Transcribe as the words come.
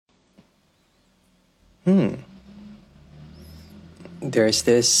There's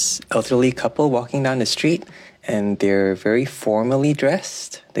this elderly couple walking down the street, and they're very formally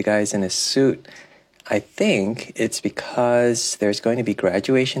dressed. The guy's in a suit. I think it's because there's going to be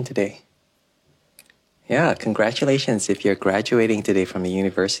graduation today. Yeah, congratulations if you're graduating today from the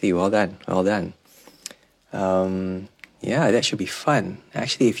university. Well done, well done. Yeah, that should be fun.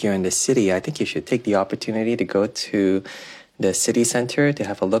 Actually, if you're in the city, I think you should take the opportunity to go to the city center to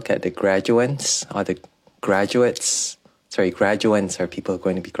have a look at the graduates or the graduates. Sorry, graduates are people who are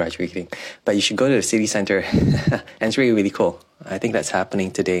going to be graduating. But you should go to the city center, and it's really, really cool. I think that's happening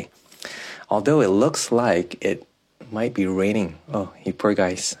today. Although it looks like it might be raining. Oh, you poor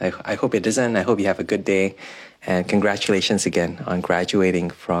guys. I hope it doesn't. I hope you have a good day. And congratulations again on graduating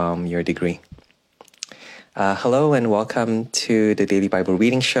from your degree. Hello and welcome to the Daily Bible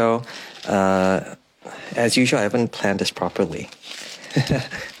Reading Show. As usual, I haven't planned this properly.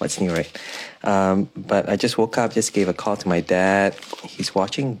 What's new, right? But I just woke up, just gave a call to my dad. He's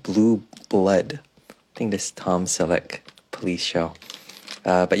watching Blue Blood. I think this is Tom Selleck police show.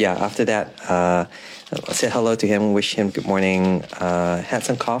 But yeah, after that, I said hello to him, wish him good morning, had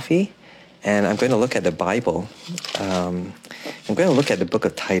some coffee, and I'm going to look at the Bible. I'm going to look at the book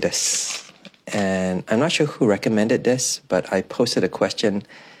of Titus. And I'm not sure who recommended this, but I posted a question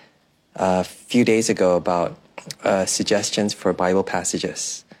a few days ago about suggestions for Bible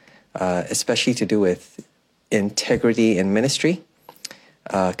passages, especially to do with integrity in ministry,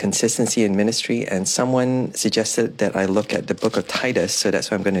 consistency in ministry. And someone suggested that I look at the book of Titus, so that's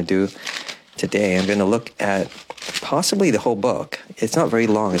what I'm going to do today. I'm going to look at possibly the whole book. It's not very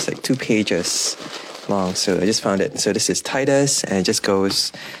long. It's like 2 pages long. So I just found it. So this is Titus, and it just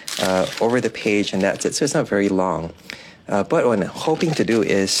goes over the page, and that's it. So it's not very long. But what I'm hoping to do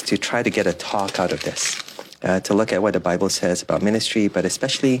is to try to get a talk out of this, to look at what the Bible says about ministry, but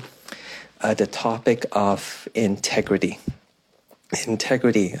especially the topic of integrity.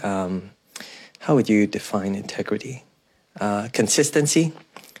 Integrity, how would you define integrity? Consistency,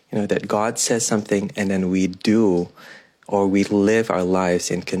 that God says something and then we do, or we live our lives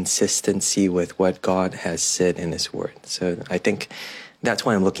in consistency with what God has said in His Word. So I think that's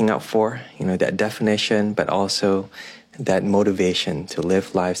what I'm looking out for, that definition, but also that motivation to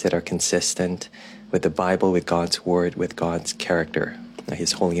live lives that are consistent with the Bible, with God's Word, with God's character,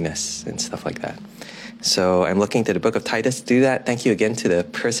 His holiness and stuff like that. So I'm looking to the book of Titus to do that. Thank you again to the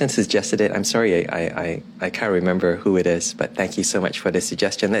person who suggested it. I'm sorry, I can't remember who it is, but thank you so much for the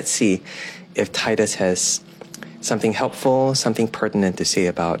suggestion. Let's see if Titus has something helpful, something pertinent to say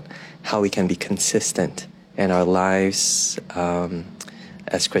about how we can be consistent in our lives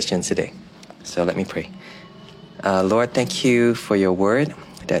as Christians today. So let me pray. Lord, thank you for your word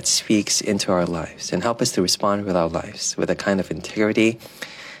that speaks into our lives, and help us to respond with our lives with a kind of integrity,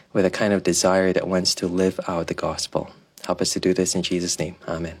 with a kind of desire that wants to live out the gospel. Help us to do this in Jesus' name.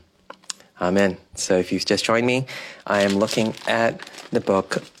 Amen. Amen. So if you've just joined me, I am looking at the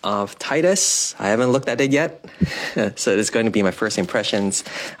book of Titus. I haven't looked at it yet. So it's going to be my first impressions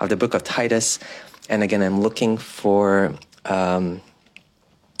of the book of Titus. And again, I'm looking for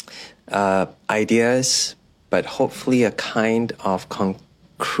ideas, but hopefully a kind of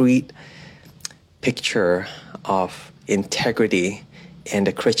concrete picture of integrity in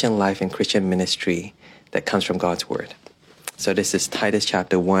the Christian life and Christian ministry that comes from God's Word. So this is Titus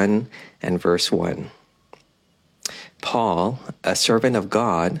chapter 1 and verse 1. Paul, a servant of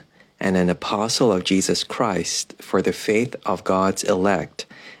God and an apostle of Jesus Christ, for the faith of God's elect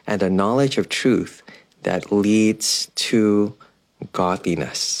and the knowledge of truth that leads to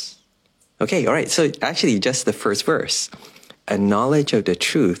godliness. Okay, all right. So actually just the first verse, a knowledge of the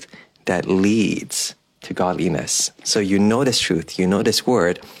truth that leads to godliness. So you know this truth, you know this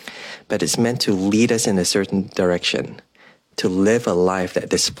word, but it's meant to lead us in a certain direction, to live a life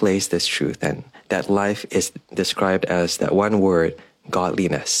that displays this truth. And that life is described as that one word,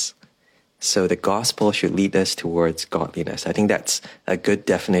 godliness. So the gospel should lead us towards godliness. I think that's a good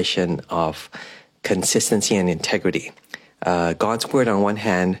definition of consistency and integrity. God's word on one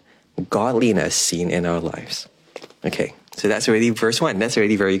hand, godliness seen in our lives. Okay, so that's already verse 1. That's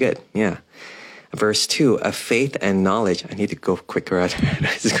already very good. Yeah. Verse 2, a faith and knowledge. I need to go quicker.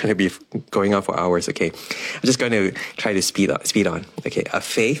 This is going to be going on for hours. Okay. I'm just going to try to speed on. Okay. A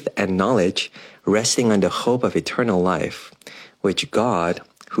faith and knowledge resting on the hope of eternal life, which God,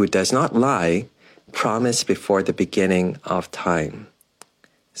 who does not lie, promised before the beginning of time.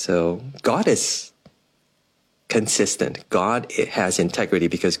 So God is consistent. God has integrity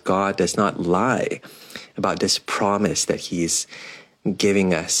because God does not lie about this promise that He's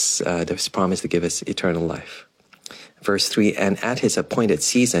giving us, this promise to give us eternal life. Verse 3, and at his appointed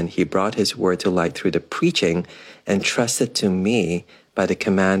season, he brought his word to light through the preaching entrusted to me by the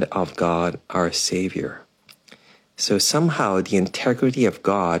command of God, our Savior. So somehow the integrity of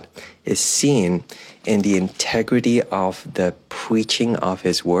God is seen in the integrity of the preaching of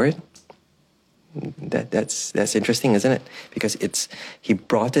his word. That's interesting, isn't it? Because he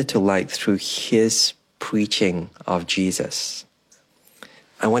brought it to light through his preaching of Jesus.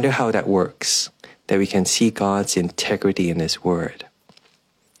 I wonder how that works, that we can see God's integrity in his word.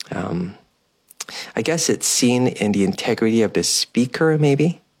 I guess it's seen in the integrity of the speaker,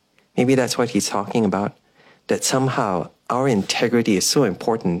 maybe. Maybe that's what he's talking about. That somehow our integrity is so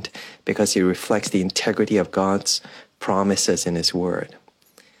important because it reflects the integrity of God's promises in his word.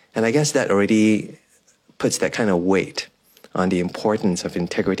 And I guess that already puts that kind of weight on the importance of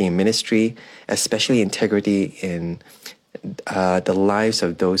integrity in ministry, especially integrity in the lives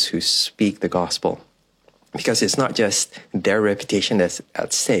of those who speak the gospel. Because it's not just their reputation that's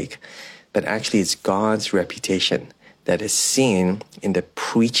at stake, but actually it's God's reputation that is seen in the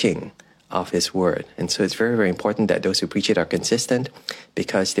preaching of his word. And so it's very, very important that those who preach it are consistent,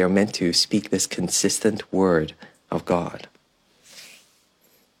 because they're meant to speak this consistent word of God.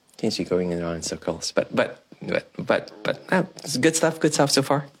 Seems to be going around in circles, but it's good stuff so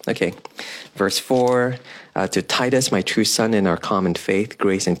far. Okay, verse 4, to Titus, my true son in our common faith,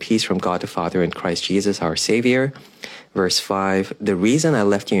 grace and peace from God the Father and Christ Jesus our Savior. Verse 5, the reason I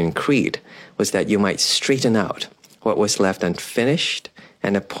left you in Crete was that you might straighten out what was left unfinished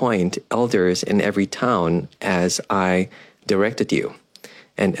and appoint elders in every town as I directed you.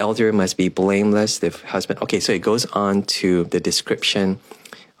 An elder must be blameless, the husband. Okay, so it goes on to the description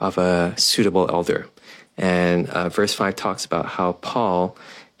of a suitable elder. And verse 5 talks about how Paul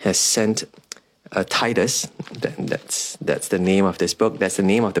has sent Titus, that's the name of this book, that's the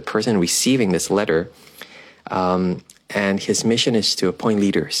name of the person receiving this letter, and his mission is to appoint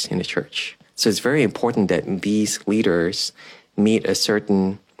leaders in the church. So it's very important that these leaders meet a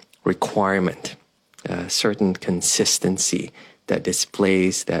certain requirement, a certain consistency that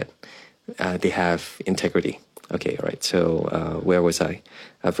displays that they have integrity. Okay, all right, so where was I?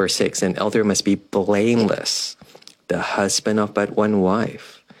 Verse 6, an elder must be blameless, the husband of but one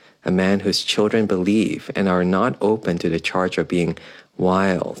wife, a man whose children believe and are not open to the charge of being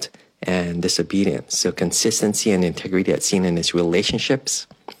wild and disobedient. So consistency and integrity that's seen in his relationships,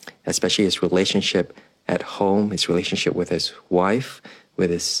 especially his relationship at home, his relationship with his wife,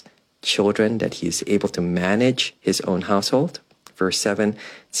 with his children, that he is able to manage his own household. Verse 7,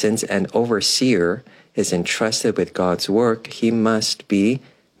 since an overseer is entrusted with God's work, he must be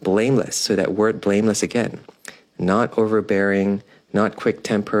blameless. So that word blameless again, not overbearing, not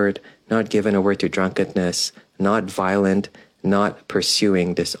quick-tempered, not given over to drunkenness, not violent, not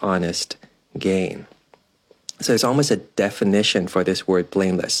pursuing dishonest gain. So it's almost a definition for this word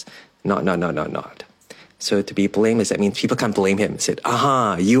blameless. Not. So to be blameless, that means people can't blame him and say,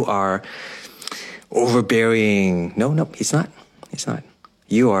 aha, you are overbearing. No, he's not. He's not.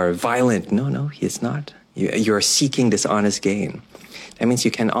 You are violent. No, he's not. You're seeking dishonest gain. That means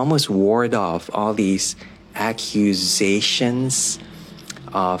you can almost ward off all these accusations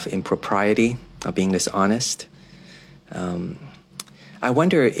of impropriety, of being dishonest. I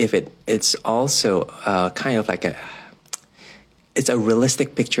wonder if it's also kind of like it's a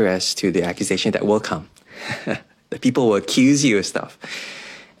realistic picture as to the accusation that will come. The people will accuse you of stuff.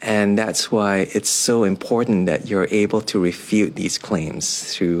 And that's why it's so important that you're able to refute these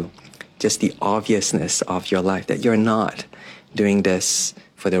claims through just the obviousness of your life, that you're not doing this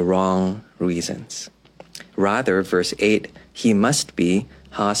for the wrong reasons. Rather, verse 8, he must be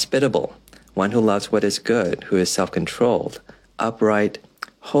hospitable, one who loves what is good, who is self-controlled, upright,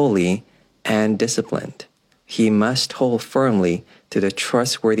 holy, and disciplined. He must hold firmly to the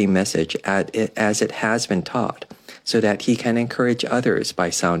trustworthy message as it has been taught, so that he can encourage others by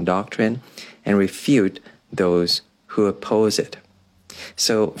sound doctrine and refute those who oppose it.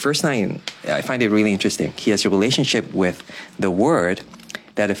 So verse 9, I find it really interesting. He has a relationship with the word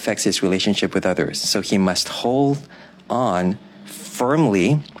that affects his relationship with others. So he must hold on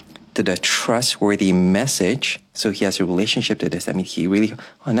firmly to the trustworthy message. So he has a relationship to this. I mean, he really,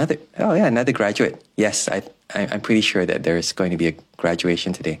 another graduate. Yes, I'm pretty sure that there's going to be a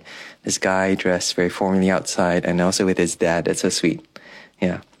graduation today. This guy dressed very formally outside and also with his dad. That's so sweet.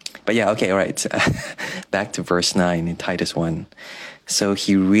 Yeah. But yeah, okay, all right. Back to verse 9 in Titus 1. So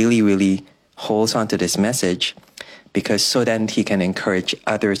he really, really holds on to this message because so then he can encourage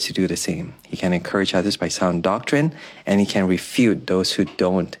others to do the same. He can encourage others by sound doctrine, and he can refute those who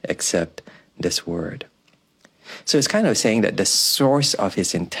don't accept this word. So it's kind of saying that the source of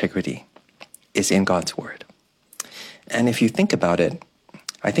his integrity is in God's word. And if you think about it,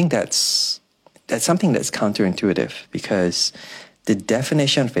 I think that's something that's counterintuitive, because the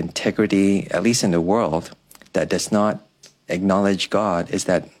definition of integrity, at least in the world, that does not acknowledge God is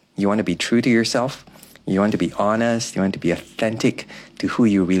that you want to be true to yourself, you want to be honest, you want to be authentic to who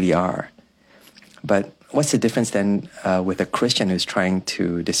you really are. But what's the difference then with a Christian who's trying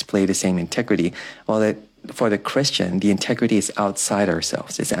to display the same integrity? Well, for the Christian, the integrity is outside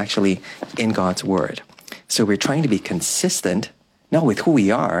ourselves. It's actually in God's Word. So we're trying to be consistent, not with who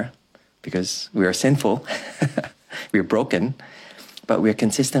we are, because we are sinful, we're broken, but we're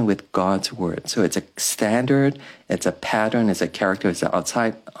consistent with God's Word. So it's a standard, it's a pattern, it's a character, it's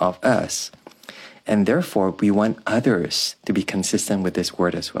outside of us. And therefore, we want others to be consistent with this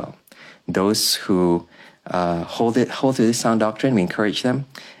Word as well. Those who hold to this sound doctrine, we encourage them.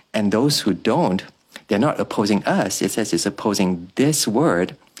 And those who don't, they're not opposing us. It says it's opposing this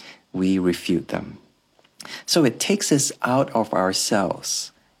Word, we refute them. So it takes us out of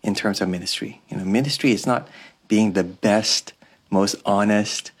ourselves in terms of ministry. Ministry is not being the best, most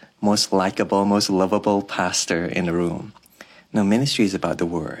honest, most likable, most lovable pastor in the room. No, ministry is about the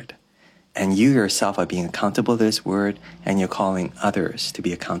Word. And you yourself are being accountable to this Word, and you're calling others to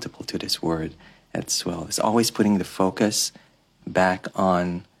be accountable to this Word as well. It's always putting the focus back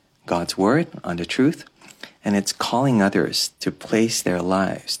on God's Word, on the truth, and it's calling others to place their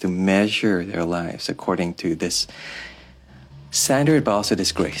lives, to measure their lives according to this standard, but also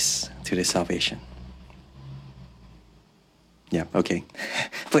this grace, to this salvation. Yeah, okay.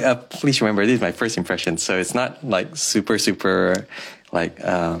 Please remember, this is my first impression, so it's not like super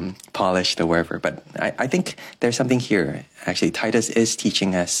polished or whatever, but I think there's something here. Actually, Titus is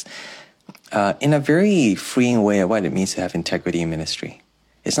teaching us in a very freeing way of what it means to have integrity in ministry.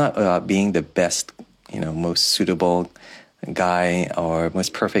 It's not about being the best, most suitable guy or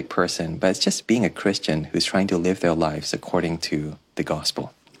most perfect person, but it's just being a Christian who's trying to live their lives according to the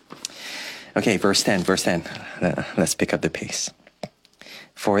gospel. Okay, verse 10. Let's pick up the pace.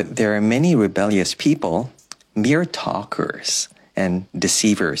 For there are many rebellious people, mere talkers and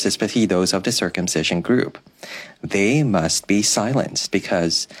deceivers, especially those of the circumcision group. They must be silenced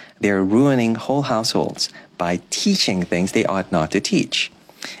because they're ruining whole households by teaching things they ought not to teach,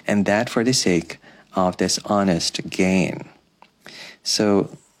 and that for the sake of dishonest gain.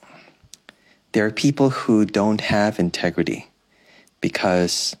 So there are people who don't have integrity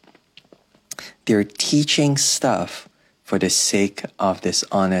because they're teaching stuff for the sake of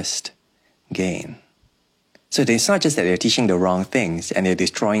dishonest gain. So it's not just that they're teaching the wrong things and they're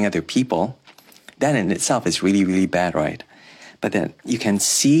destroying other people. That in itself is really, really bad, right? But then you can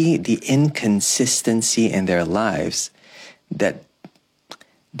see the inconsistency in their lives that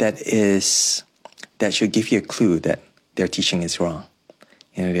should give you a clue that their teaching is wrong.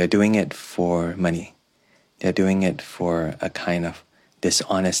 They're doing it for money. They're doing it for a kind of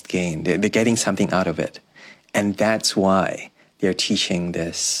dishonest gain. They're getting something out of it. And that's why they're teaching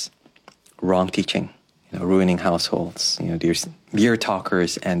this wrong teaching, ruining households. There's mere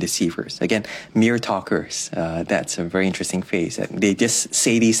talkers and deceivers. Again, mere talkers, that's a very interesting phrase. They just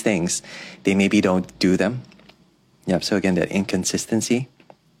say these things. They maybe don't do them. Yep, so again, that inconsistency.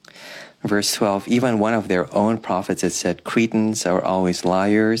 Verse 12, even one of their own prophets had said, Cretans are always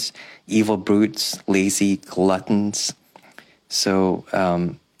liars, evil brutes, lazy gluttons. So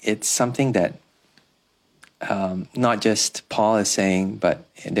it's something that not just Paul is saying, but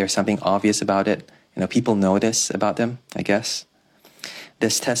there's something obvious about it. People know this about them, I guess.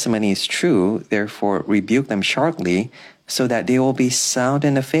 This testimony is true, therefore rebuke them sharply so that they will be sound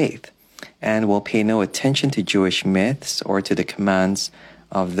in the faith and will pay no attention to Jewish myths or to the commands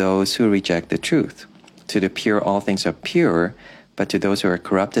of those who reject the truth. To the pure, all things are pure, but to those who are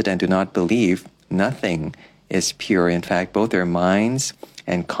corrupted and do not believe, nothing is pure. In fact, both their minds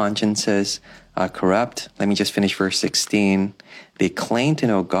and consciences are corrupt. Let me just finish verse 16. They claim to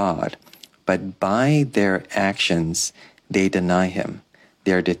know God, but by their actions, they deny him.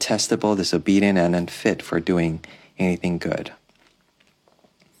 They are detestable, disobedient, and unfit for doing anything good.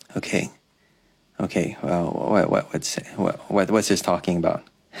 Okay. Well, what's this talking about?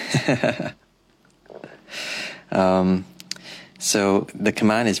 So the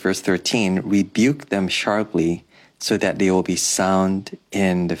command is verse 13, rebuke them sharply so that they will be sound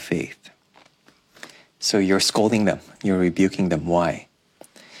in the faith. So you're scolding them, you're rebuking them. Why?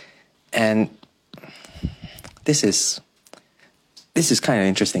 And this is kind of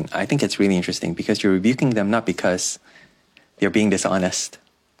interesting. I think it's really interesting because you're rebuking them not because they're being dishonest,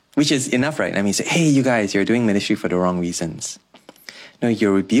 which is enough, right? I mean, say, hey, you guys, you're doing ministry for the wrong reasons. No,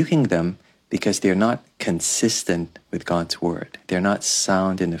 you're rebuking them because they're not consistent with God's word. They're not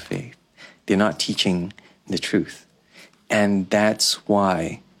sound in the faith. They're not teaching the truth. And that's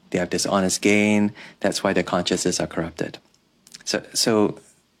why they have dishonest gain. That's why their consciences are corrupted. So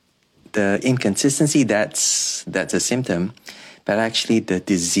the inconsistency, that's a symptom, but actually the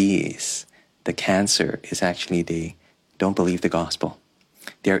disease, the cancer, is actually they don't believe the gospel.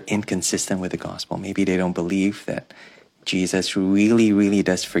 They're inconsistent with the gospel. Maybe they don't believe that Jesus really, really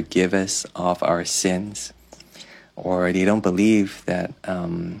does forgive us of our sins, or they don't believe that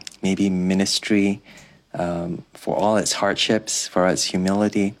maybe ministry, for all its hardships, for its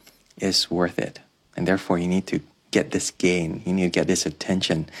humility, is worth it. And therefore you need to get this gain, you need to get this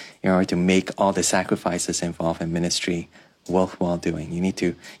attention in order to make all the sacrifices involved in ministry worthwhile doing. You need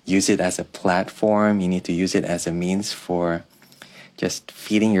to use it as a platform, you need to use it as a means for just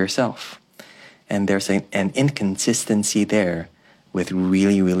feeding yourself. And there's an inconsistency there with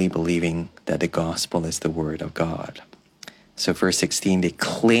really, really believing that the gospel is the word of God. So verse 16, they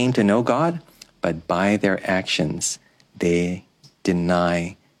claim to know God, but by their actions, they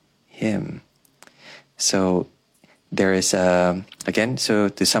deny him. So there is, again, so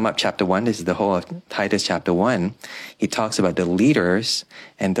to sum up chapter 1, this is the whole of Titus chapter 1, he talks about the leaders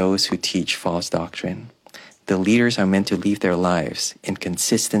and those who teach false doctrine. The leaders are meant to live their lives in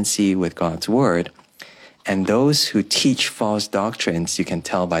consistency with God's word. And those who teach false doctrines, you can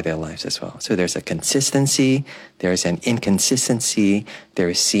tell by their lives as well. So there's a consistency, there's an inconsistency, there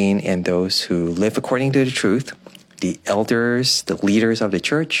is seen in those who live according to the truth, the elders, the leaders of the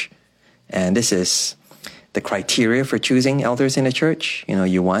church. And this is the criteria for choosing elders in the church. You know,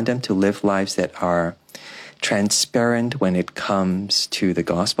 you want them to live lives that are transparent when it comes to the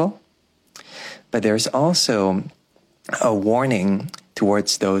gospel. But there's also a warning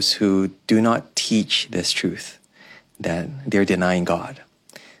towards those who do not teach this truth, that they're denying God,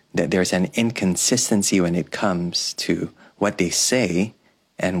 that there's an inconsistency when it comes to what they say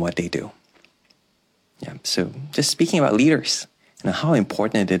and what they do. Yeah. So just speaking about leaders, you know, how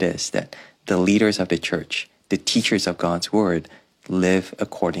important it is that the leaders of the church, the teachers of God's word, live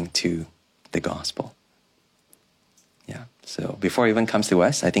according to the gospel. Yeah. So before it even comes to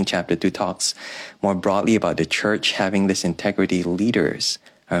us, I think chapter 2 talks more broadly about the church having this integrity. Leaders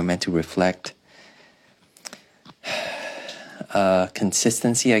are meant to reflect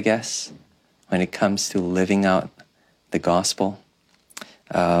consistency, I guess, when it comes to living out the gospel.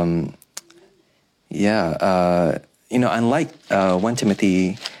 Unlike 1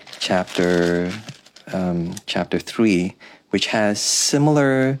 Timothy chapter 3, which has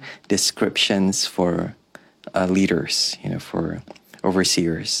similar descriptions for leaders, for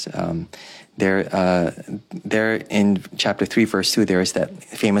overseers. There in chapter 3, verse 2, there is that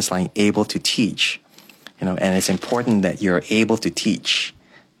famous line, able to teach, and it's important that you're able to teach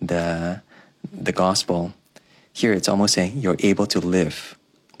the gospel. Here it's almost saying you're able to live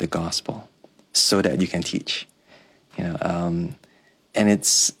the gospel so that you can teach, you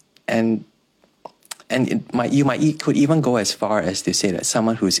could even go as far as to say that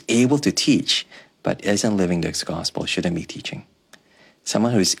someone who's able to teach but isn't living this gospel shouldn't be teaching.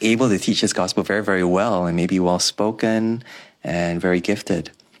 Someone who's able to teach this gospel very, very well and maybe well-spoken and very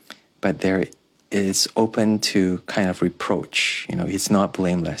gifted, but there is open to kind of reproach. He's not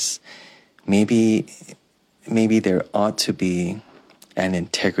blameless. Maybe there ought to be an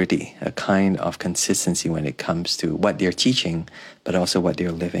integrity, a kind of consistency when it comes to what they're teaching, but also what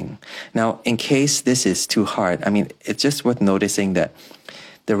they're living. Now, in case this is too hard, it's just worth noticing that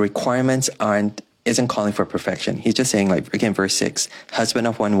the requirements isn't calling for perfection. He's just saying, again, verse 6, husband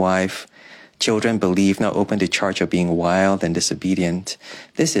of one wife, children believe, not open to charge of being wild and disobedient.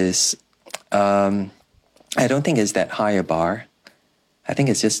 This is, I don't think it's that high a bar. I think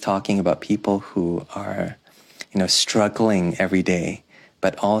it's just talking about people who are, struggling every day,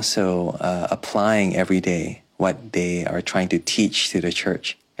 but also applying every day what they are trying to teach to the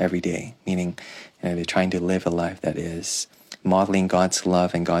church every day, meaning they're trying to live a life that is modeling God's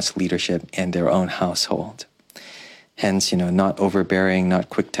love and God's leadership in their own household. Hence, not overbearing, not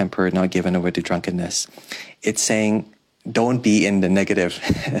quick-tempered, not given over to drunkenness. It's saying, don't be in the negative.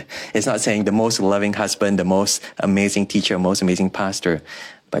 It's not saying the most loving husband, the most amazing teacher, most amazing pastor,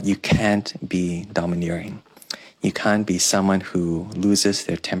 but you can't be domineering. You can't be someone who loses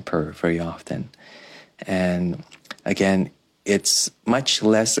their temper very often. And again, it's much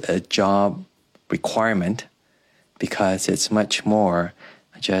less a job requirement because it's much more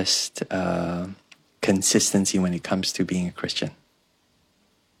just consistency when it comes to being a Christian.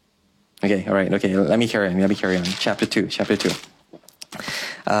 Okay, all right, okay, let me carry on. Chapter 2.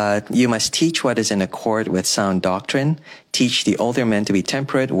 You must teach what is in accord with sound doctrine. Teach the older men to be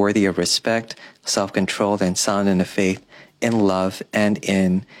temperate, worthy of respect, self-controlled, and sound in the faith, in love, and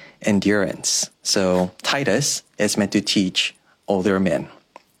in endurance. So Titus is meant to teach older men.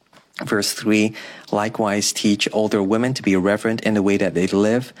 Verse 3, likewise teach older women to be reverent in the way that they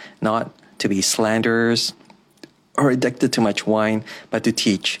live, not to be slanderers or addicted to much wine, but to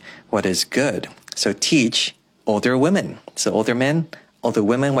teach what is good. So teach older women. So older men, older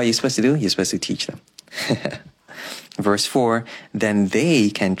women, what are you supposed to do? You're supposed to teach them. Verse 4, then they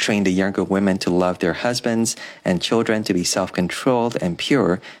can train the younger women to love their husbands and children, to be self-controlled and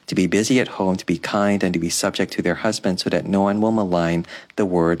pure, to be busy at home, to be kind, and to be subject to their husbands, so that no one will malign the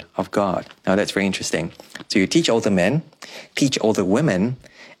word of God. Now that's very interesting. So you teach older men, teach older women,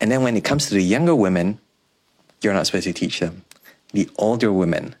 and then when it comes to the younger women, you're not supposed to teach them. The older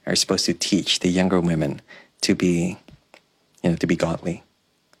women are supposed to teach the younger women to be godly.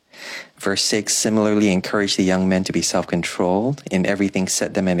 Verse 6, similarly encourage the young men to be self-controlled. In everything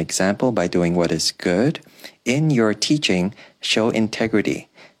set them an example by doing what is good. In your teaching, show integrity,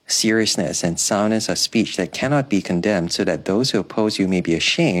 seriousness, and soundness of speech that cannot be condemned, so that those who oppose you may be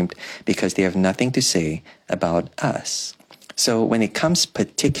ashamed because they have nothing to say about us. So when it comes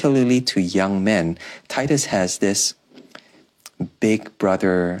particularly to young men, Titus has this big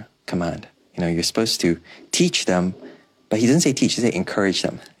brother command. You're supposed to teach them. But he doesn't say teach, he says encourage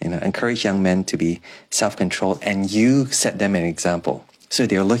them. Encourage young men to be self-controlled, and you set them an example. So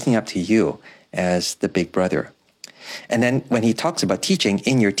they're looking up to you as the big brother. And then when he talks about teaching,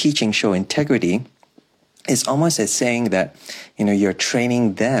 in your teaching show integrity, it's almost as saying that, you're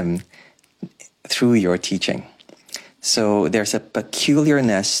training them through your teaching. So there's a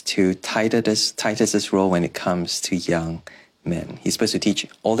peculiarness to Titus's role when it comes to young men. He's supposed to teach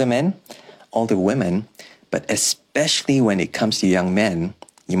older men, older women, but especially when it comes to young men,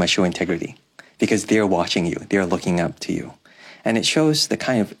 you must show integrity because they're watching you. They're looking up to you. And it shows the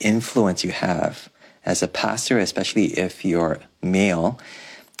kind of influence you have as a pastor, especially if you're male,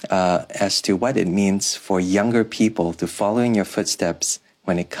 as to what it means for younger people to follow in your footsteps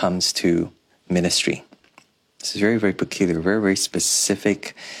when it comes to ministry. This is very, very peculiar, very, very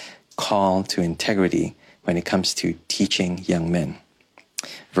specific call to integrity when it comes to teaching young men.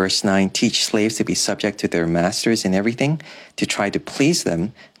 Verse 9, teach slaves to be subject to their masters in everything, to try to please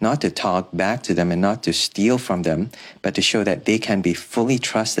them, not to talk back to them and not to steal from them, but to show that they can be fully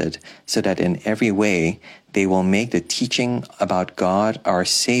trusted, so that in every way they will make the teaching about God, our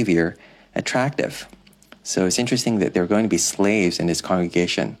Savior, attractive. So it's interesting that there are going to be slaves in this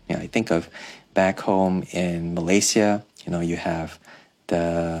congregation. I think of back home in Malaysia, you have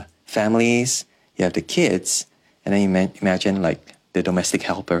the families, you have the kids, and then you imagine like the domestic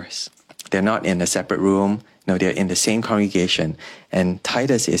helpers. They're not in a separate room. No, they're in the same congregation. And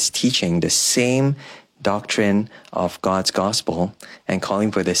Titus is teaching the same doctrine of God's gospel and calling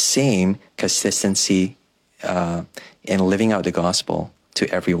for the same consistency in living out the gospel to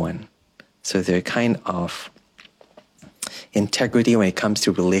everyone. So they're kind of integrity when it comes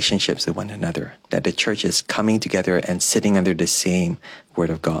to relationships with one another, that the church is coming together and sitting under the same word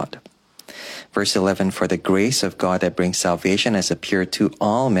of God. Verse 11, for the grace of God that brings salvation has appeared to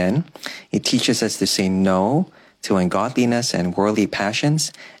all men. It teaches us to say no to ungodliness and worldly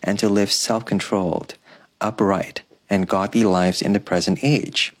passions, and to live self-controlled, upright, and godly lives in the present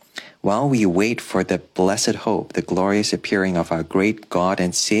age, while we wait for the blessed hope, the glorious appearing of our great God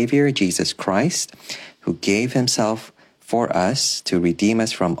and Savior, Jesus Christ, who gave himself for us to redeem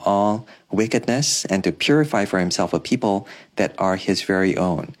us from all wickedness and to purify for himself a people that are his very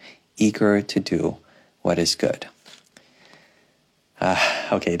own, eager to do what is good.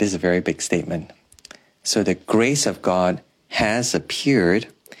 Okay, this is a very big statement. So the grace of God has appeared,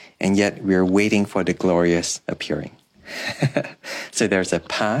 and yet we're waiting for the glorious appearing. So there's a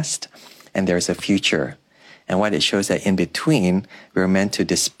past and there's a future. And what it shows that in between, we're meant to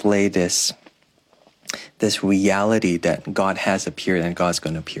display this reality that God has appeared and God's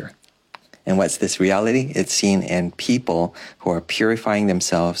going to appear. And what's this reality? It's seen in people who are purifying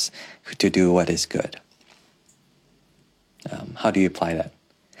themselves to do what is good. How do you apply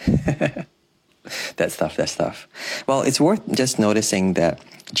that? That's tough. Well, it's worth just noticing that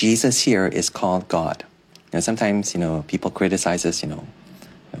Jesus here is called God. Sometimes, people criticize us,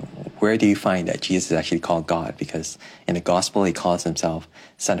 where do you find that Jesus is actually called God? Because in the gospel, he calls himself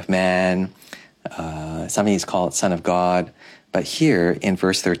Son of Man. Something is called Son of God. But here in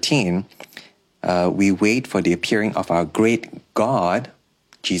verse 13, we wait for the appearing of our great God,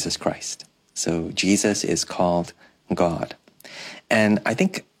 Jesus Christ. So Jesus is called God. And I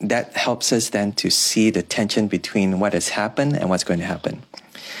think that helps us then to see the tension between what has happened and what's going to happen.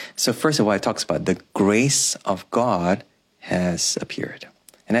 So first of all, it talks about the grace of God has appeared.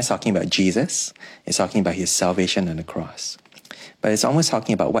 And that's talking about Jesus. It's talking about his salvation on the cross. But it's almost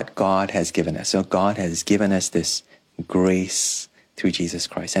talking about what God has given us. So God has given us this grace through Jesus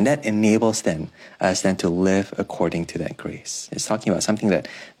Christ. And that enables us to live according to that grace. It's talking about something that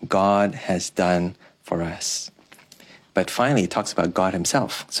God has done for us. But finally, it talks about God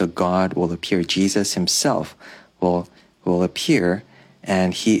himself. So God will appear. Jesus himself will appear,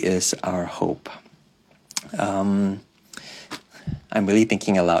 and he is our hope. I'm really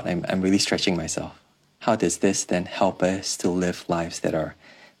thinking aloud. I'm really stretching myself. How does this then help us to live lives that are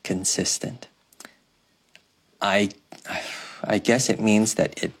consistent? I guess it means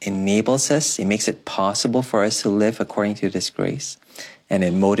that it enables us, it makes it possible for us to live according to this grace, and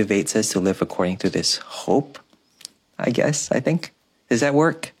it motivates us to live according to this hope, I think. Does that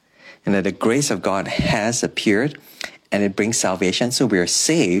work? And that the grace of God has appeared, and it brings salvation, so we are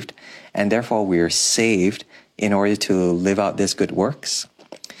saved, and therefore we are saved in order to live out these good works.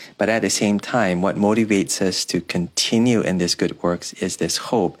 But at the same time, what motivates us to continue in this good works is this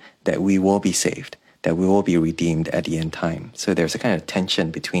hope that we will be saved, that we will be redeemed at the end time. So there's a kind of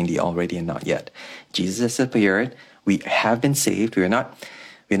tension between the already and not yet. Jesus has appeared. We have been saved. We're not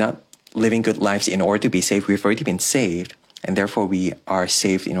living good lives in order to be saved. We've already been saved, and therefore we are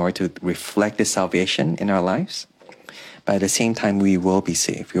saved in order to reflect this salvation in our lives. But at the same time, we will be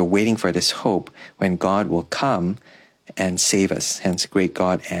saved. We're waiting for this hope when God will come and save us. Hence, great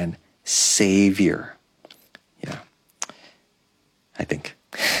God and Savior. Yeah, I think.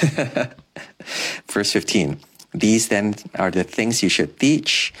 Verse 15. These then are the things you should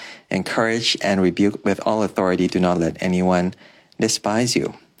teach, encourage, and rebuke with all authority. Do not let anyone despise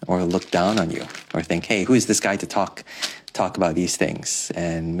you or look down on you or think, hey, who is this guy to talk about these things?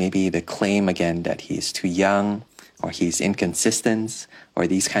 And maybe the claim again that he's too young, or he's inconsistent, or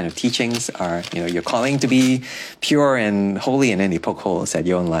these kind of teachings are, you're calling to be pure and holy, and then you poke holes at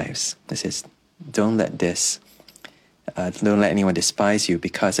your own lives. This is, don't let anyone despise you,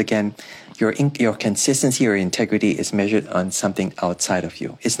 because again, your consistency or integrity is measured on something outside of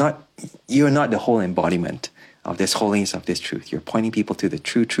you. You're not the whole embodiment of this holiness, of this truth. You're pointing people to the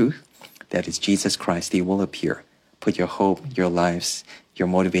true truth, that is Jesus Christ. He will appear. Put your hope, your lives, your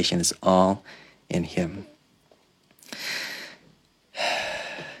motivation is all in him.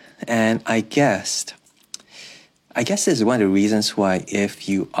 And I guess this is one of the reasons why, if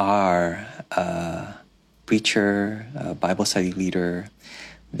you are a preacher, a Bible study leader,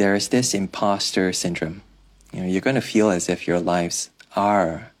 there's this imposter syndrome. You're going to feel as if your lives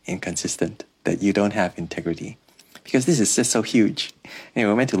are inconsistent, that you don't have integrity, because this is just so huge.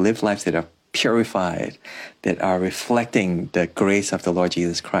 We're meant to live lives that are purified, that are reflecting the grace of the Lord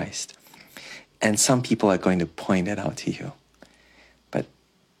Jesus Christ. And some people are going to point it out to you. But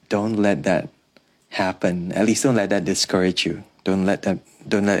don't let that happen. At least don't let that discourage you. Don't let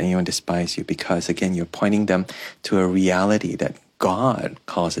anyone despise you, because again, you're pointing them to a reality that God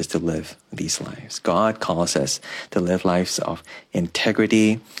calls us to live these lives. God calls us to live lives of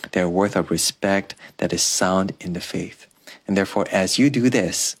integrity, that are worth of respect, that is sound in the faith. And therefore, as you do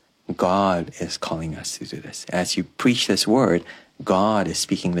this, God is calling us to do this. As you preach this word, God is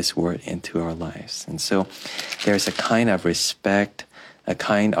speaking this word into our lives. And so there's a kind of respect, a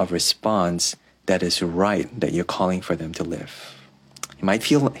kind of response that is right, that you're calling for them to live. You might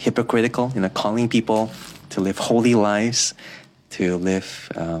feel hypocritical, calling people to live holy lives, to live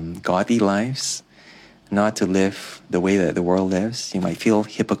godly lives, not to live the way that the world lives. You might feel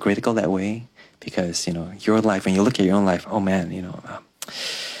hypocritical that way because, your life, when you look at your own life, oh man,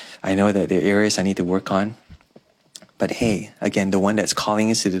 I know that there are areas I need to work on. But hey, again, the one that's calling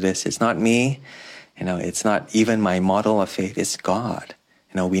us to do this, it's not me. It's not even my model of faith. It's God.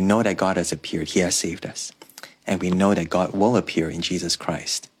 We know that God has appeared. He has saved us. And we know that God will appear in Jesus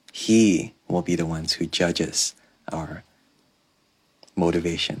Christ. He will be the ones who judges our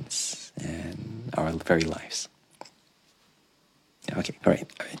motivations and our very lives. Okay, all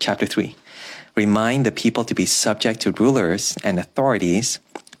right. Chapter 3. Remind the people to be subject to rulers and authorities,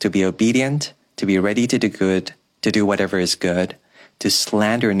 to be obedient, to be ready to do good, to do whatever is good, to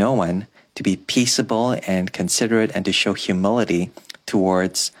slander no one, to be peaceable and considerate, and to show humility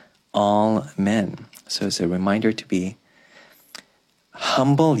towards all men. So it's a reminder to be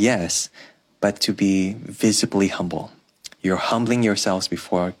humble, yes, but to be visibly humble. You're humbling yourselves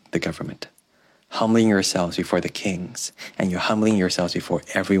before the government, humbling yourselves before the kings, and you're humbling yourselves before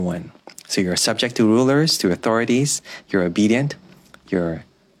everyone. So you're subject to rulers, to authorities, you're obedient, you're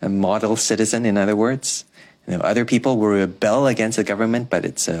a model citizen, in other words. Other people will rebel against the government, but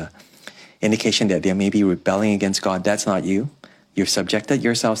it's an indication that they may be rebelling against God. That's not you. You've subjected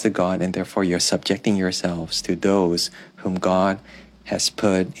yourselves to God, and therefore you're subjecting yourselves to those whom God has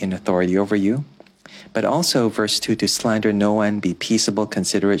put in authority over you. But also, verse 2, to slander no one, be peaceable,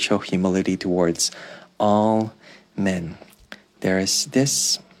 considerate, show humility towards all men. There is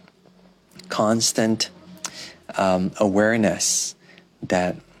this constant awareness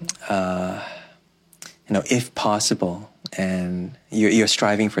that, if possible, and you're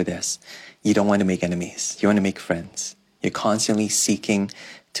striving for this, you don't want to make enemies. You want to make friends. You're constantly seeking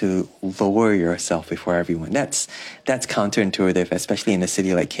to lower yourself before everyone. That's counterintuitive, especially in a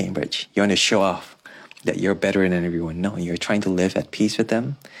city like Cambridge. You want to show off that you're better than everyone. No, you're trying to live at peace with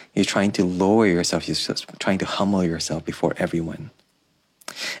them. You're trying to lower yourself. You're trying to humble yourself before everyone.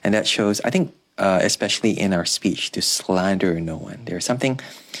 And that shows, I think, especially in our speech, to slander no one. There's something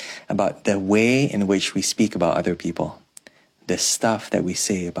about the way in which we speak about other people, the stuff that we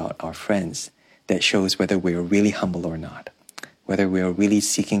say about our friends, that shows whether we're really humble or not, whether we're really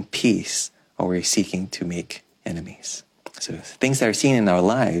seeking peace or we're seeking to make enemies. So things that are seen in our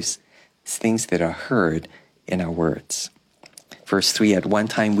lives, things that are heard in our words. Verse 3, at one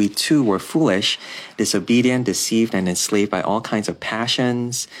time we too were foolish, disobedient, deceived, and enslaved by all kinds of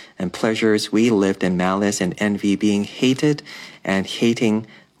passions and pleasures. We lived in malice and envy, being hated and hating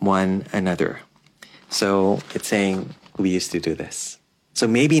one another. So it's saying we used to do this. So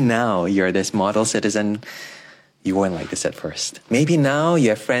maybe now you're this model citizen. You weren't like this at first. Maybe now you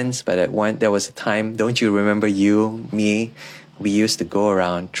have friends, but there was a time, don't you remember you, me? We used to go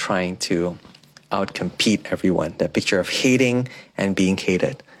around trying to outcompete everyone. That picture of hating and being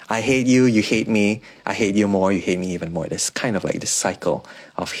hated. I hate you, you hate me. I hate you more, you hate me even more. This kind of like this cycle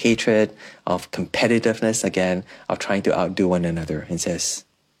of hatred, of competitiveness again, of trying to outdo one another. And says,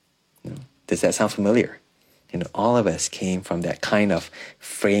 does that sound familiar? All of us came from that kind of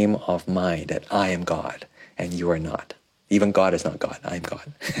frame of mind that I am God and you are not. Even God is not God, I am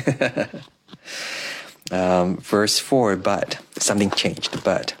God. Verse 4, but something changed.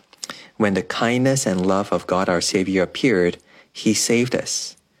 But when the kindness and love of God our Savior appeared, He saved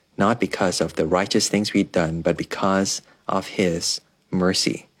us, not because of the righteous things we'd done, but because of His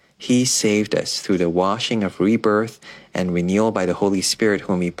mercy. He saved us through the washing of rebirth and renewal by the Holy Spirit,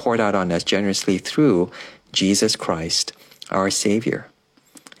 whom He poured out on us generously through Jesus Christ, our Savior.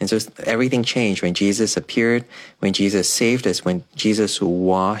 And so everything changed when Jesus appeared, when Jesus saved us, when Jesus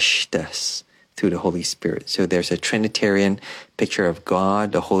washed us through the Holy Spirit. So there's a Trinitarian picture of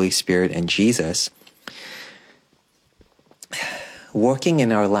God, the Holy Spirit, and Jesus working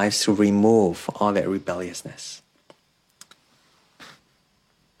in our lives to remove all that rebelliousness.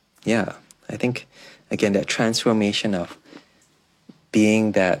 Yeah, I think, again, that transformation of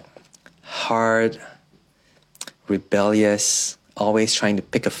being that hard, rebellious, always trying to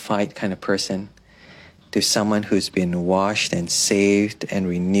pick a fight kind of person, to someone who's been washed and saved and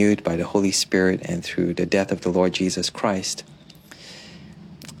renewed by the Holy Spirit and through the death of the Lord Jesus Christ.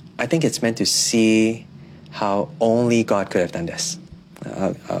 I think it's meant to see how only God could have done this.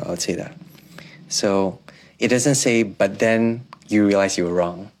 I'll say that. So it doesn't say, but then you realize you were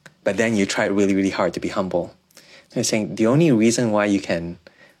wrong. But then you tried really, really hard to be humble. It's saying the only reason why you can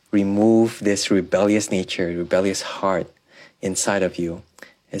remove this rebellious nature, rebellious heart inside of you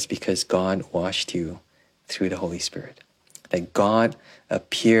is because God washed you through the Holy Spirit. That God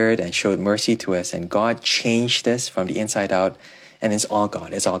appeared and showed mercy to us, and God changed us from the inside out, and it's all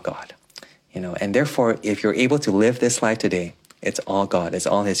God. It's all God. And therefore, if you're able to live this life today, it's all God. It's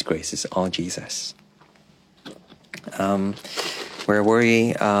all His grace. It's all Jesus. Where were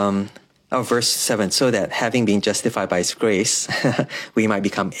we? Verse 7, so that having been justified by His grace, we might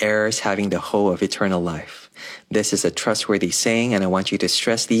become heirs, having the hope of eternal life. This is a trustworthy saying, and I want you to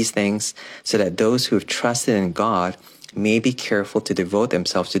stress these things so that those who have trusted in God may be careful to devote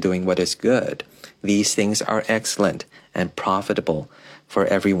themselves to doing what is good. These things are excellent and profitable for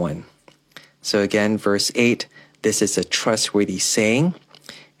everyone. So again, verse 8, this is a trustworthy saying.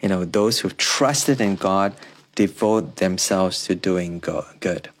 Those who've trusted in God devote themselves to doing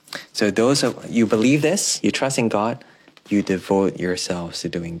good. So those of you believe this, you trust in God, you devote yourselves to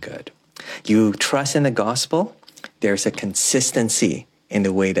doing good. You trust in the gospel, there's a consistency in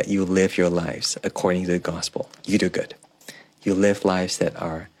the way that you live your lives according to the gospel. You do good. You live lives that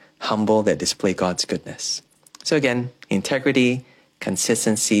are humble, that display God's goodness. So again, integrity,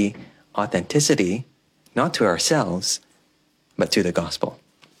 consistency, authenticity, not to ourselves, but to the gospel.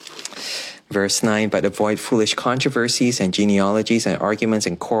 Verse 9, but avoid foolish controversies and genealogies and arguments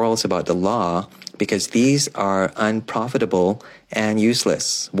and quarrels about the law, because these are unprofitable and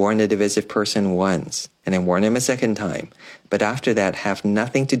useless. Warn the divisive person once, and then warn him a second time. But after that, have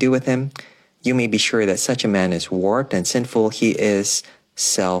nothing to do with him. You may be sure that such a man is warped and sinful. He is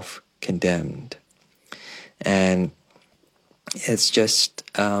self-condemned. And it's just,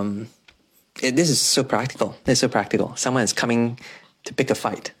 this is so practical. This is so practical. Someone is coming to pick a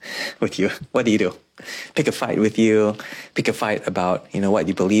fight with you. What do? Pick a fight with you. Pick a fight about, what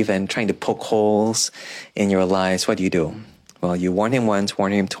you believe in, trying to poke holes in your lives. What do? Well, you warn him once,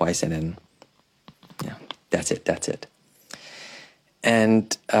 warn him twice, and then, that's it.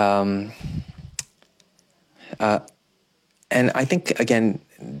 And I think, again,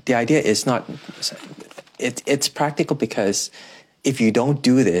 the idea is not, it's practical because if you don't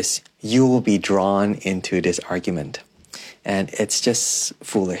do this, you will be drawn into this argument. And it's just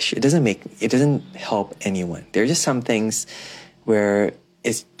foolish. It doesn't help anyone. There are just some things where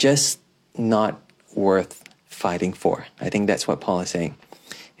it's just not worth fighting for. I think that's what Paul is saying.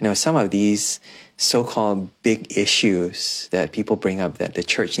 Some of these so-called big issues that people bring up that the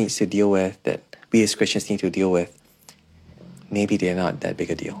church needs to deal with, that we as Christians need to deal with, maybe they're not that big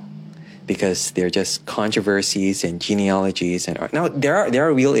a deal because they're just controversies and genealogies. Now, there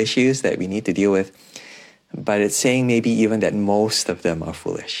are real issues that we need to deal with, but it's saying maybe even that most of them are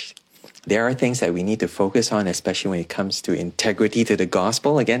foolish. There are things that we need to focus on, especially when it comes to integrity to the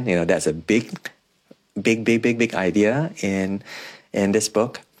gospel. Again, that's a big idea in this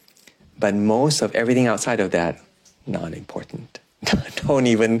book. But most of everything outside of that, not important. Don't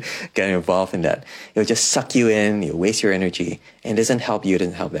even get involved in that. It'll just suck you in, you'll waste your energy, and it doesn't help you, it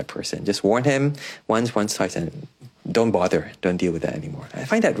doesn't help that person. Just warn him once, twice, and don't bother. Don't deal with that anymore. I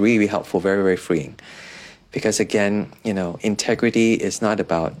find that really helpful, very, very freeing. Because again, integrity is not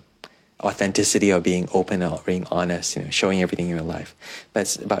about authenticity or being open or being honest, showing everything in your life. But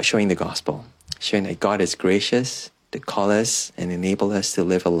it's about showing the gospel, showing that God is gracious to call us and enable us to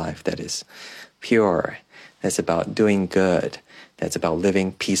live a life that is pure, that's about doing good, that's about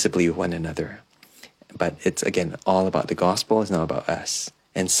living peaceably with one another. But it's, again, all about the gospel. It's not about us.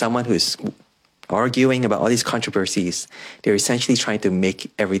 And someone who's arguing about all these controversies, they're essentially trying to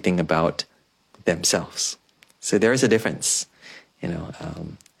make everything about themselves. So there is a difference, and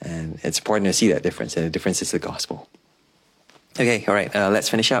it's important to see that difference, and the difference is the gospel. Okay, all right, let's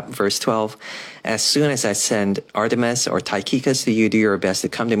finish up. Verse 12. As soon as I send Artemas or Tychicus to you, do your best to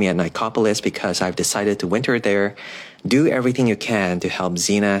come to me at Nicopolis because I've decided to winter there. Do everything you can to help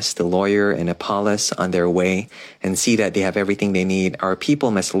Zenas, the lawyer, and Apollos on their way and see that they have everything they need. Our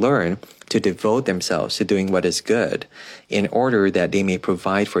people must learn to devote themselves to doing what is good in order that they may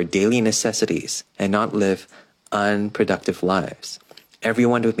provide for daily necessities and not live unproductive lives.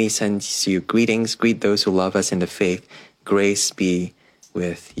 Everyone with me sends you greetings. Greet those who love us in the faith. Grace be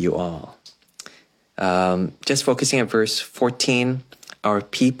with you all. Just focusing on verse 14, our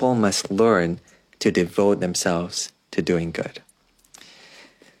people must learn to devote themselves to doing good.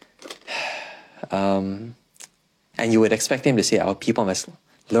 And you would expect him to say, our people must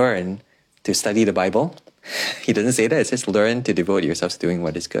learn to study the Bible. He doesn't say that. It says, learn to devote yourselves to doing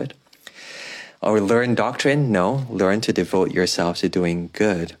what is good. Or learn doctrine. No, learn to devote yourselves to doing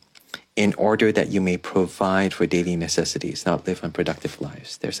good in order that you may provide for daily necessities, not live unproductive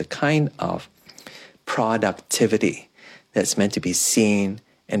lives. There's a kind of productivity that's meant to be seen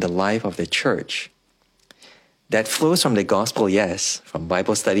in the life of the church that flows from the gospel, yes, from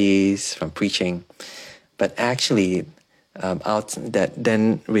Bible studies, from preaching, but actually that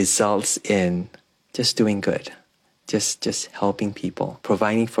then results in just doing good, just helping people,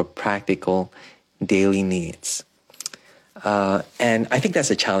 providing for practical daily needs. And I think that's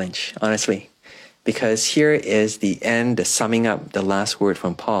a challenge, honestly, because here is the end, the summing up, the last word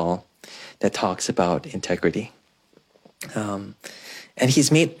from Paul that talks about integrity. And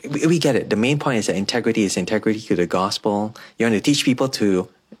we get it. The main point is that integrity is integrity to the gospel. You want to teach people to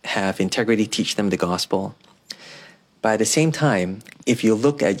have integrity, teach them the gospel. But at the same time, if you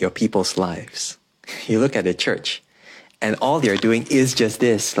look at your people's lives, you look at the church, and all they're doing is just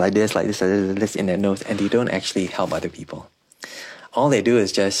this, like this in their notes, and they don't actually help other people. All they do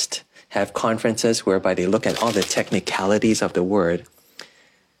is just have conferences whereby they look at all the technicalities of the word,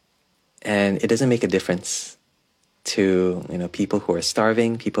 and it doesn't make a difference to people who are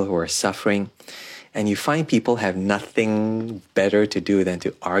starving, people who are suffering, and you find people have nothing better to do than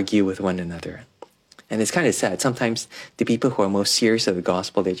to argue with one another. And it's kind of sad. Sometimes the people who are most serious of the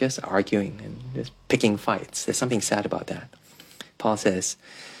gospel, they're just arguing and just picking fights. There's something sad about that. Paul says,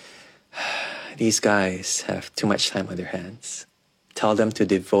 these guys have too much time on their hands. Tell them to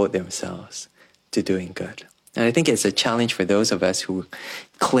devote themselves to doing good. And I think it's a challenge for those of us who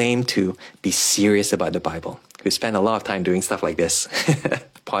claim to be serious about the Bible, who spend a lot of time doing stuff like this,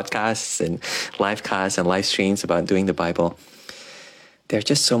 podcasts and live casts and live streams about doing the Bible. There's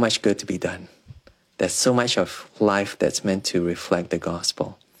just so much good to be done. There's so much of life that's meant to reflect the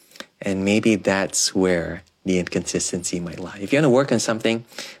gospel. And maybe that's where the inconsistency might lie. If you want to work on something,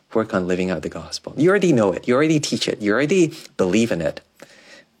 work on living out the gospel. You already know it. You already teach it. You already believe in it.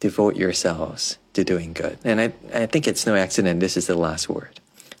 Devote yourselves to doing good. And I think it's no accident this is the last word.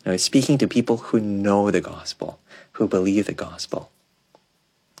 Now, it's speaking to people who know the gospel, who believe the gospel.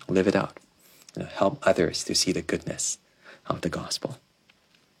 Live it out. Help others to see the goodness of the gospel.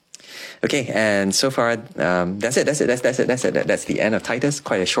 Okay, and so far, that's it. That's the end of Titus.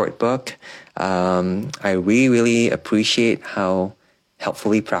 Quite a short book. I really appreciate how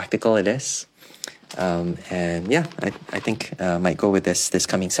helpfully practical it is. And yeah, I think I might go with this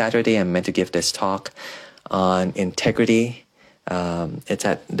coming Saturday. I'm meant to give this talk on integrity. It's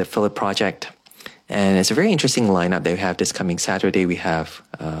at the Philip Project. And it's a very interesting lineup that we have this coming Saturday. We have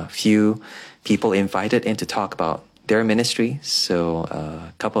a few people invited in to talk about their ministry. So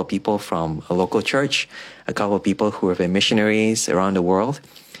a couple of people from a local church, a couple of people who have been missionaries around the world.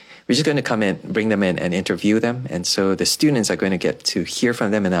 We're just going to come in, bring them in and interview them. And so the students are going to get to hear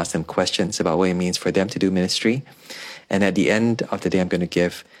from them and ask them questions about what it means for them to do ministry. And at the end of the day, I'm going to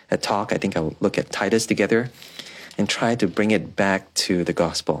give a talk. I think I'll look at Titus together and try to bring it back to the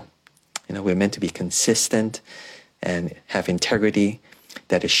gospel. We're meant to be consistent and have integrity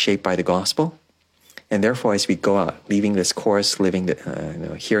that is shaped by the gospel. And therefore, as we go out, leaving this course,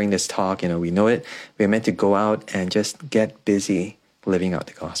 hearing this talk, we know it. We're meant to go out and just get busy living out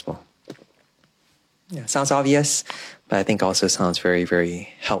the gospel. Yeah, sounds obvious, but I think also sounds very,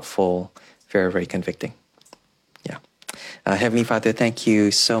 very helpful, very, very convicting. Yeah. Heavenly Father, thank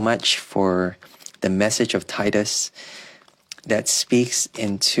you so much for the message of Titus that speaks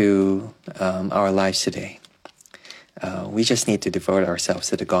into our lives today. We just need to devote ourselves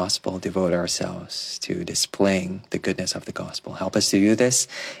to the gospel, devote ourselves to displaying the goodness of the gospel. Help us to do this.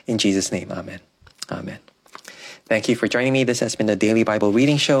 In Jesus' name, amen. Amen. Thank you for joining me. This has been the Daily Bible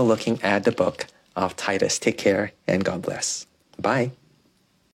Reading Show looking at the book of Titus. Take care and God bless. Bye.